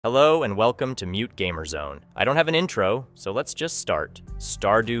Hello and welcome to Mute Gamer Zone. I don't have an intro, so let's just start.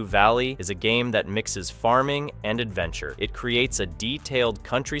 Stardew Valley is a game that mixes farming and adventure. It creates a detailed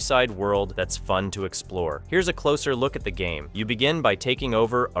countryside world that's fun to explore. Here's a closer look at the game. You begin by taking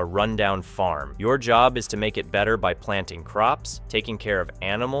over a rundown farm. Your job is to make it better by planting crops, taking care of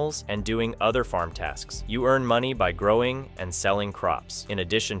animals, and doing other farm tasks. You earn money by growing and selling crops. In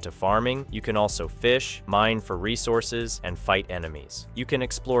addition to farming, you can also fish, mine for resources, and fight enemies. You can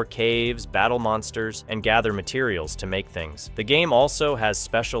explore caves, battle monsters, and gather materials to make things. The game also has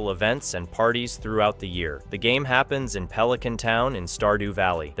special events and parties throughout the year. The game happens in Pelican Town in Stardew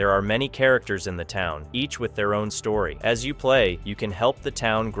Valley. There are many characters in the town, each with their own story. As you play, you can help the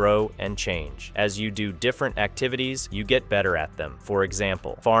town grow and change. As you do different activities, you get better at them. For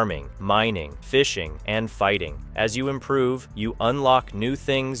example, farming, mining, fishing, and fighting. As you improve, you unlock new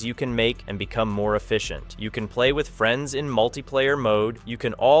things you can make and become more efficient. You can play with friends in multiplayer mode. You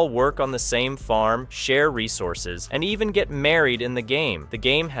can all work on the same farm, share resources, and even get married in the game. The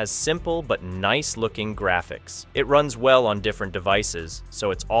game has simple but nice looking graphics. It runs well on different devices,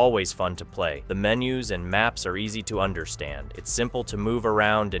 so it's always fun to play. The menus and maps are easy to understand. It's simple to move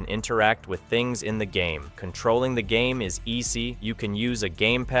around and interact with things in the game. Controlling the game is easy. You can use a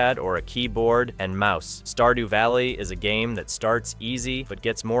gamepad or a keyboard and mouse. Stardew Valley is a game that starts easy but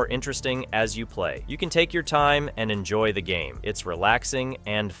gets more interesting as you play. You can take your time and enjoy the game. It's relaxing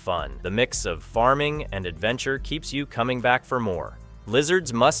and fun. The mix of farming and adventure keeps you coming back for more.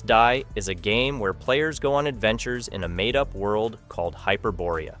 Lizards Must Die is a game where players go on adventures in a made-up world called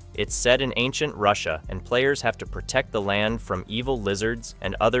Hyperborea. It's set in ancient Russia, and players have to protect the land from evil lizards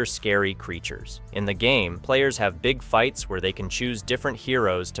and other scary creatures. In the game, players have big fights where they can choose different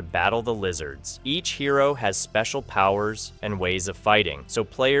heroes to battle the lizards. Each hero has special powers and ways of fighting, so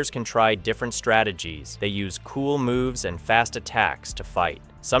players can try different strategies. They use cool moves and fast attacks to fight.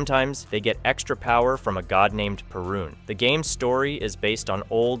 Sometimes they get extra power from a god named Perun. The game's story is based on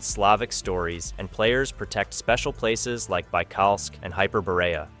old Slavic stories, and players protect special places like Baikalsk and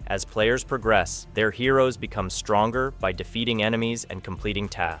Hyperborea. As players progress, their heroes become stronger by defeating enemies and completing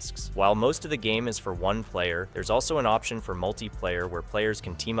tasks. While most of the game is for one player, there's also an option for multiplayer where players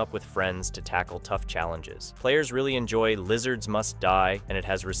can team up with friends to tackle tough challenges. Players really enjoy Lizards Must Die, and it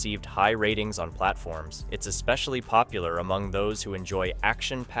has received high ratings on platforms. It's especially popular among those who enjoy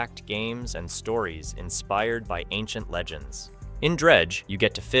action-packed games and stories inspired by ancient legends. In Dredge, you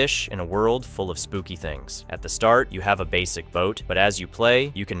get to fish in a world full of spooky things. At the start, you have a basic boat, but as you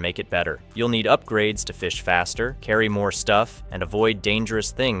play, you can make it better. You'll need upgrades to fish faster, carry more stuff, and avoid dangerous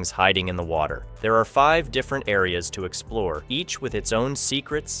things hiding in the water. There are 5 different areas to explore, each with its own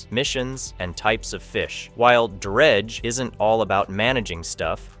secrets, missions, and types of fish. While Dredge isn't all about managing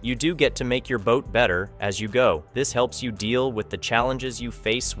stuff, you do get to make your boat better as you go. This helps you deal with the challenges you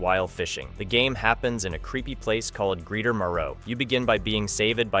face while fishing. The game happens in a creepy place called Greeter Moreau. You begin by being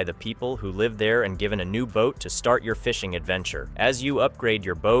saved by the people who live there and given a new boat to start your fishing adventure. As you upgrade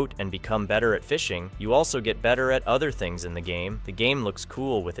your boat and become better at fishing, you also get better at other things in the game. The game looks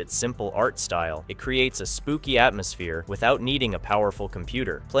cool with its simple art style. It creates a spooky atmosphere without needing a powerful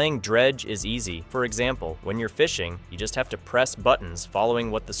computer. Playing Dredge is easy. For example, when you're fishing, you just have to press buttons following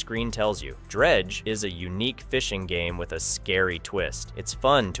what the screen tells you. Dredge is a unique fishing game with a scary twist. It's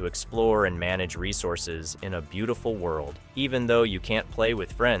fun to explore and manage resources in a beautiful world. Even though you can't play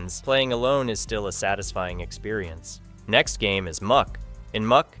with friends, playing alone is still a satisfying experience. Next game is MUCK. In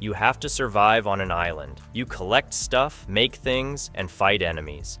MUCK, you have to survive on an island. You collect stuff, make things, and fight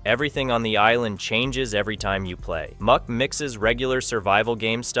enemies. Everything on the island changes every time you play. MUCK mixes regular survival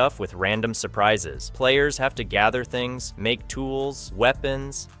game stuff with random surprises. Players have to gather things, make tools,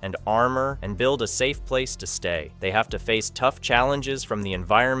 weapons, and armor, and build a safe place to stay. They have to face tough challenges from the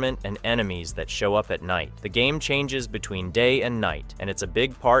environment and enemies that show up at night. The game changes between day and night, and it's a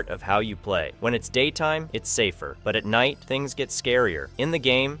big part of how you play. When it's daytime, it's safer, but at night, things get scarier. In the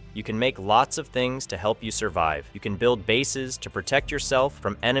game, you can make lots of things to help you survive. You can build bases to protect yourself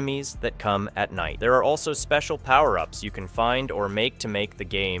from enemies that come at night. There are also special power-ups you can find or make to make the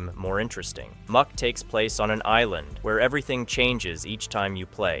game more interesting. MUCK takes place on an island where everything changes each time you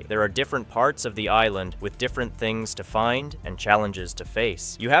play. There are different parts of the island with different things to find and challenges to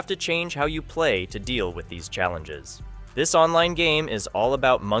face. You have to change how you play to deal with these challenges. This online game is all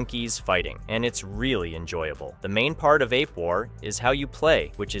about monkeys fighting, and it's really enjoyable. The main part of APEWAR is how you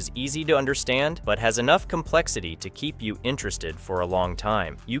play, which is easy to understand, but has enough complexity to keep you interested for a long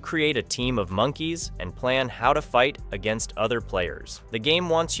time. You create a team of monkeys and plan how to fight against other players. The game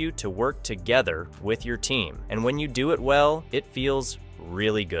wants you to work together with your team, and when you do it well, it feels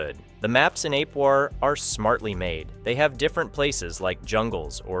really good. The maps in APEWAR are smartly made. They have different places like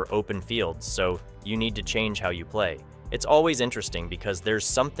jungles or open fields, so you need to change how you play. It's always interesting because there's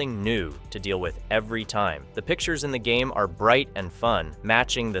something new to deal with every time. The pictures in the game are bright and fun,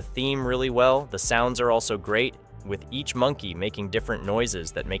 matching the theme really well. The sounds are also great, with each monkey making different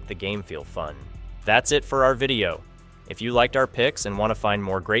noises that make the game feel fun. That's it for our video. If you liked our picks and want to find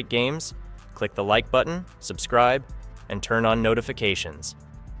more great games, click the like button, subscribe, and turn on notifications.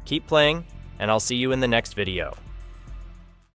 Keep playing, and I'll see you in the next video.